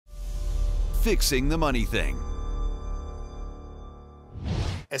fixing the money thing.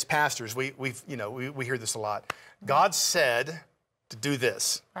 As pastors, we hear this a lot. God said to do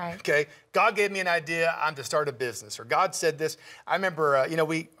this. Right. Okay. God gave me an idea. I'm to start a business. Or God said this. I remember,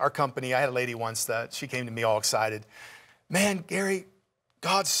 our company. I had a lady once that she came to me all excited. Man, Gary,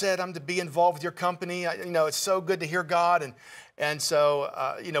 God said I'm to be involved with your company. It's so good to hear God. And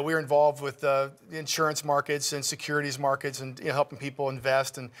so, we were involved with the insurance markets and securities markets and helping people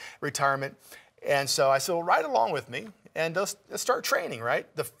invest and retirement. And so I said, well, ride along with me and let's start training,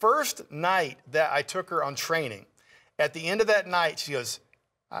 right? The first night that I took her on training, at the end of that night, she goes,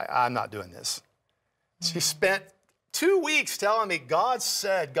 I'm not doing this. She spent 2 weeks telling me, God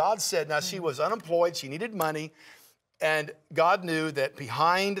said. Now, she was unemployed. She needed money. And God knew that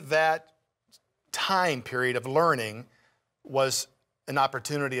behind that time period of learning was an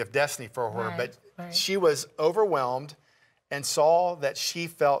opportunity of destiny for her. But she was overwhelmed and saw that she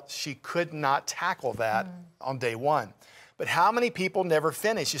felt she could not tackle that on day one. But how many people never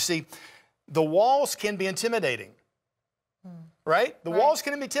finish? You see, the walls can be intimidating. Right? The walls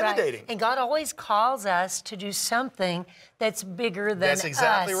can be intimidating. Right. And God always calls us to do something that's bigger than That's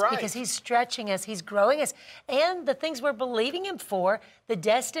exactly us. right. Because He's stretching us, He's growing us. And the things we're believing Him for, the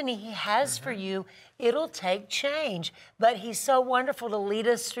destiny He has for you, it'll take change. But He's so wonderful to lead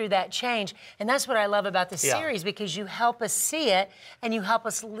us through that change. And that's what I love about the series, because you help us see it and you help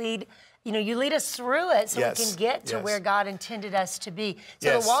us lead. You lead us through it so we can get to where God intended us to be.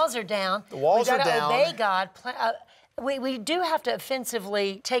 So the walls are down. The walls are down. We've got to obey God. We do have to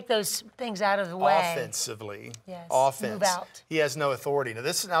offensively take those things out of the way. Offensively. Yes. Offense. Move out. He has no authority.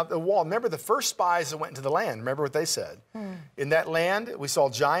 Now, the wall, remember the first spies that went into the land, remember what they said? In that land, we saw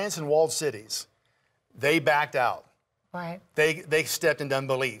giants and walled cities. They backed out. Right. They stepped into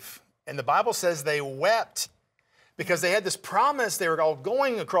unbelief. And the Bible says they wept because they had this promise they were all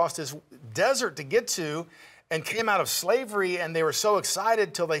going across this desert to get to and came out of slavery, and they were so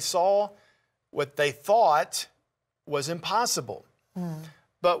excited till they saw what they thought was impossible.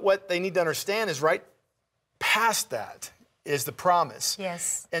 But what they need to understand is right past that is the promise.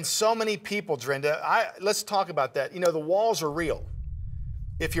 Yes. And so many people, Drenda, let's talk about that. The walls are real.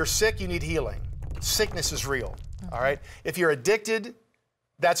 If you're sick, you need healing. Sickness is real, all right? If you're addicted,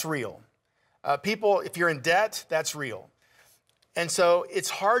 that's real. If you're in debt, that's real. And so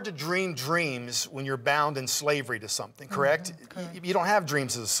it's hard to dream dreams when you're bound in slavery to something, correct? You don't have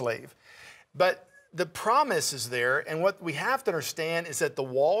dreams as a slave. But the promise is there, and what we have to understand is that the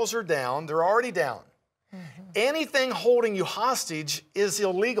walls are down. They're already down. Anything holding you hostage is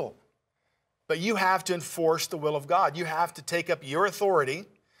illegal, but you have to enforce the will of God. You have to take up your authority,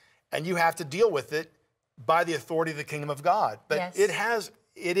 and you have to deal with it by the authority of the kingdom of God. But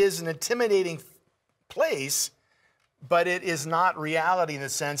it is an intimidating place, but it is not reality in the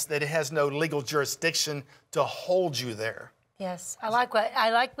sense that it has no legal jurisdiction to hold you there. Yes, I like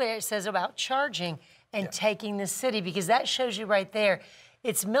what it says about charging and taking the city, because that shows you right there.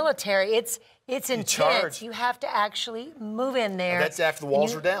 It's military. It's intense. You have to actually move in there. That's after the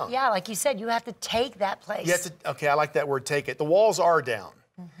walls are down. Yeah, like you said, you have to take that place. You have to, okay, I like that word, take it. The walls are down.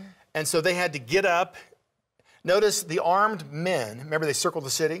 And so they had to get up. Notice the armed men, remember they circled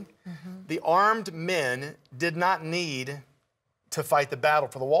the city? The armed men did not need to fight the battle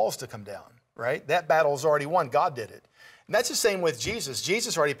for the walls to come down, right? That battle is already won. God did it. And that's the same with Jesus.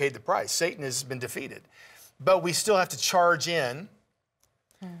 Jesus already paid the price. Satan has been defeated. But we still have to charge in.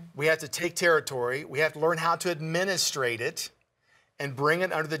 We have to take territory. We have to learn how to administrate it and bring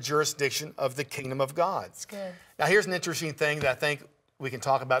it under the jurisdiction of the kingdom of God. That's good. Now, here's an interesting thing that I think we can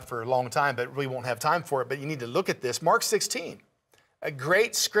talk about for a long time, but we won't have time for it. But you need to look at this. Mark 16, a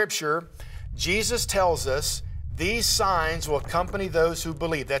great scripture. Jesus tells us, these signs will accompany those who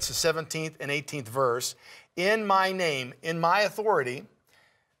believe. That's the 17th and 18th verse. In my name, in my authority,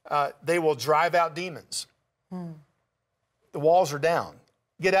 they will drive out demons. The walls are down.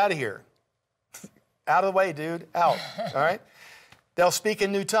 Get out of here. Out of the way, dude. Out. All right? They'll speak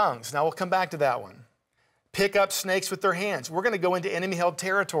in new tongues. Now, we'll come back to that one. Pick up snakes with their hands. We're going to go into enemy-held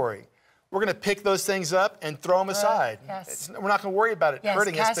territory. We're going to pick those things up and throw them aside. We're not going to worry about it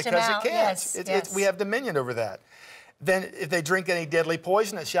hurting us because it can't. We have dominion over that. Then if they drink any deadly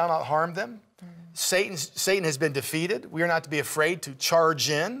poison, it shall not harm them. Satan has been defeated. We are not to be afraid to charge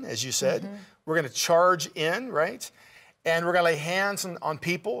in, as you said. We're going to charge in, right? And we're going to lay hands on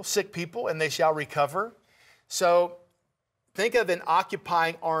people, sick people, and they shall recover. So think of an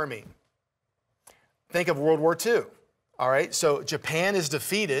occupying army. Think of World War II, all right? So Japan is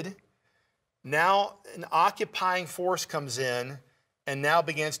defeated. Now an occupying force comes in and now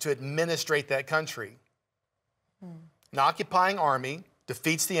begins to administrate that country. An occupying army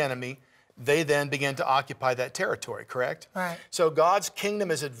defeats the enemy. they then begin to occupy that territory, correct? Right. So God's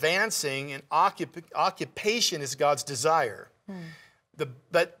kingdom is advancing, and occupation is God's desire.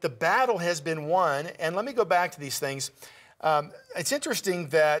 But the battle has been won, and let me go back to these things. It's interesting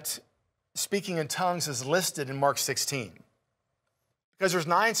that speaking in tongues is listed in Mark 16, because there's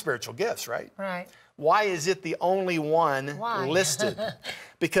 9 spiritual gifts, right? Right. Why is it the only one listed?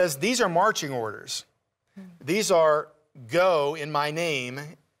 Because these are marching orders. These are go in my name,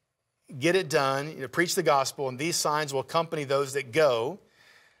 get it done, preach the gospel, and these signs will accompany those that go.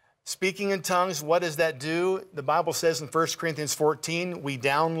 Speaking in tongues, what does that do? The Bible says in 1 Corinthians 14, we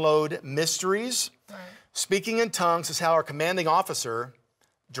download mysteries. Right. Speaking in tongues is how our commanding officer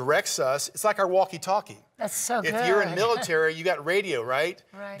directs us. It's like our walkie-talkie. That's so good. If you're in military, you got radio, right?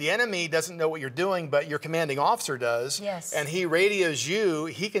 Right. The enemy doesn't know what you're doing, but your commanding officer does. Yes. And he radios you.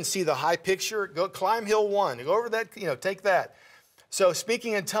 He can see the high picture. Go climb hill 1. Go over that, take that. So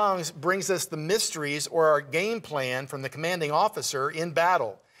speaking in tongues brings us the mysteries or our game plan from the commanding officer in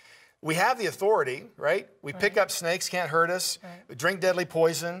battle. We have the authority, right? We pick up snakes, can't hurt us. Right. We drink deadly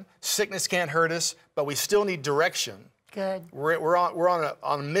poison. Sickness can't hurt us, but we still need direction. Good. We're on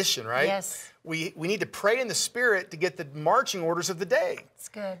a mission, right? Yes. We need to pray in the Spirit to get the marching orders of the day. That's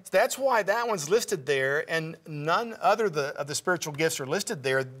good. So that's why that one's listed there, and none other of the spiritual gifts are listed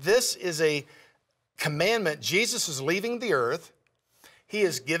there. This is a commandment. Jesus is leaving the earth. He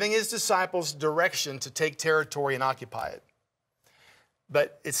is giving his disciples direction to take territory and occupy it.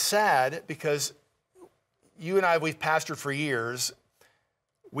 But it's sad because you and I, we've pastored for years.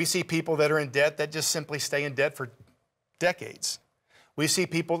 We see people that are in debt that just simply stay in debt for decades. We see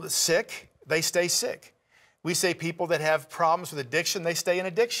people that are sick, they stay sick. We see people that have problems with addiction, they stay in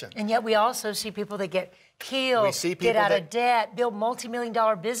addiction. And yet we also see people that get healed, get out of debt, build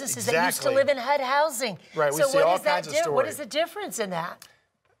multi-million-dollar businesses that used to live in HUD housing. Right, we see all kinds of stories. What is the difference in that?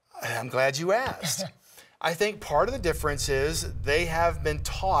 I'm glad you asked. I think part of the difference is they have been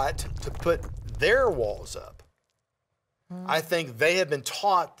taught to put their walls up. I think they have been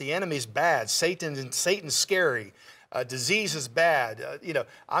taught the enemy's bad, Satan's scary, disease is bad.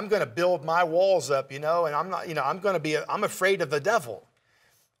 I'm going to build my walls up, and I'm not, I'm afraid of the devil.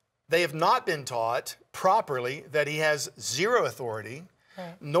 They have not been taught properly that he has zero authority,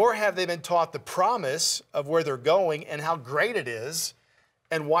 nor have they been taught the promise of where they're going and how great it is,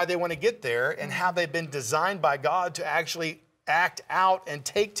 and why they want to get there, and how they've been designed by God to actually act out and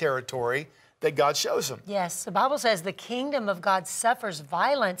take territory that God shows them. Yes, the Bible says the kingdom of God suffers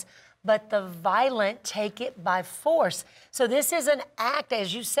violence, but the violent take it by force. So this is an act,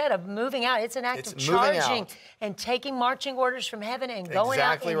 as you said, of moving out. It's an act of charging and taking marching orders from heaven and going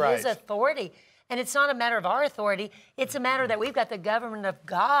out in his authority. And it's not a matter of our authority. It's a matter that we've got the government of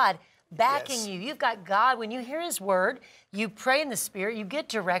God backing you. You've got God. When you hear his word, you pray in the Spirit, you get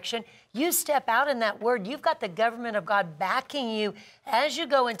direction, you step out in that word. You've got the government of God backing you as you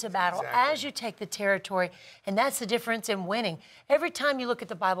go into battle, as you take the territory. And that's the difference in winning. Every time you look at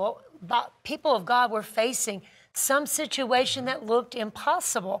the Bible, people of God were facing some situation that looked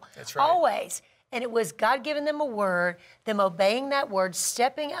impossible. That's right. Always. And it was God giving them a word, them obeying that word,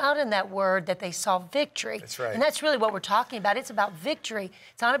 stepping out in that word, that they saw victory. That's right. And that's really what we're talking about. It's about victory.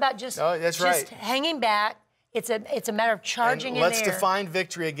 It's not about just hanging back. It's a matter of charging in there. Let's define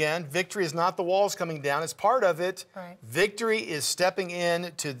victory again. Victory is not the walls coming down. It's part of it. Right. Victory is stepping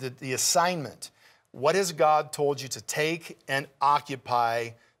in to the assignment. What has God told you to take and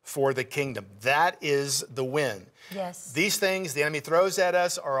occupy for the kingdom? That is the win. Yes. These things the enemy throws at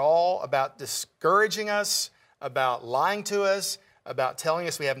us are all about discouraging us, about lying to us, about telling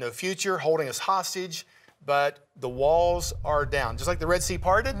us we have no future, holding us hostage. But the walls are down. Just like the Red Sea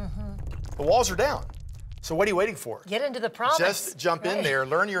parted, the walls are down. So what are you waiting for? Get into the promise. Just jump in there,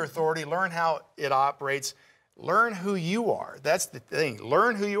 learn your authority, learn how it operates, learn who you are. That's the thing.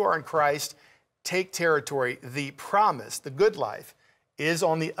 Learn who you are in Christ, take territory. The promise, the good life, is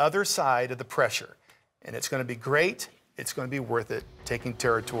on the other side of the pressure. And it's going to be great. It's going to be worth it, taking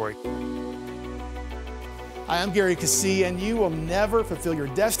territory. Hi, I'm Gary Keesee, and you will never fulfill your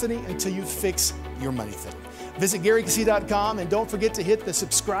destiny until you fix your money thing. Visit GaryKeesee.com, and don't forget to hit the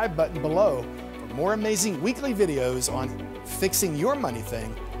subscribe button below for more amazing weekly videos on fixing your money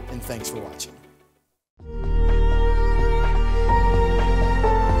thing. And thanks for watching.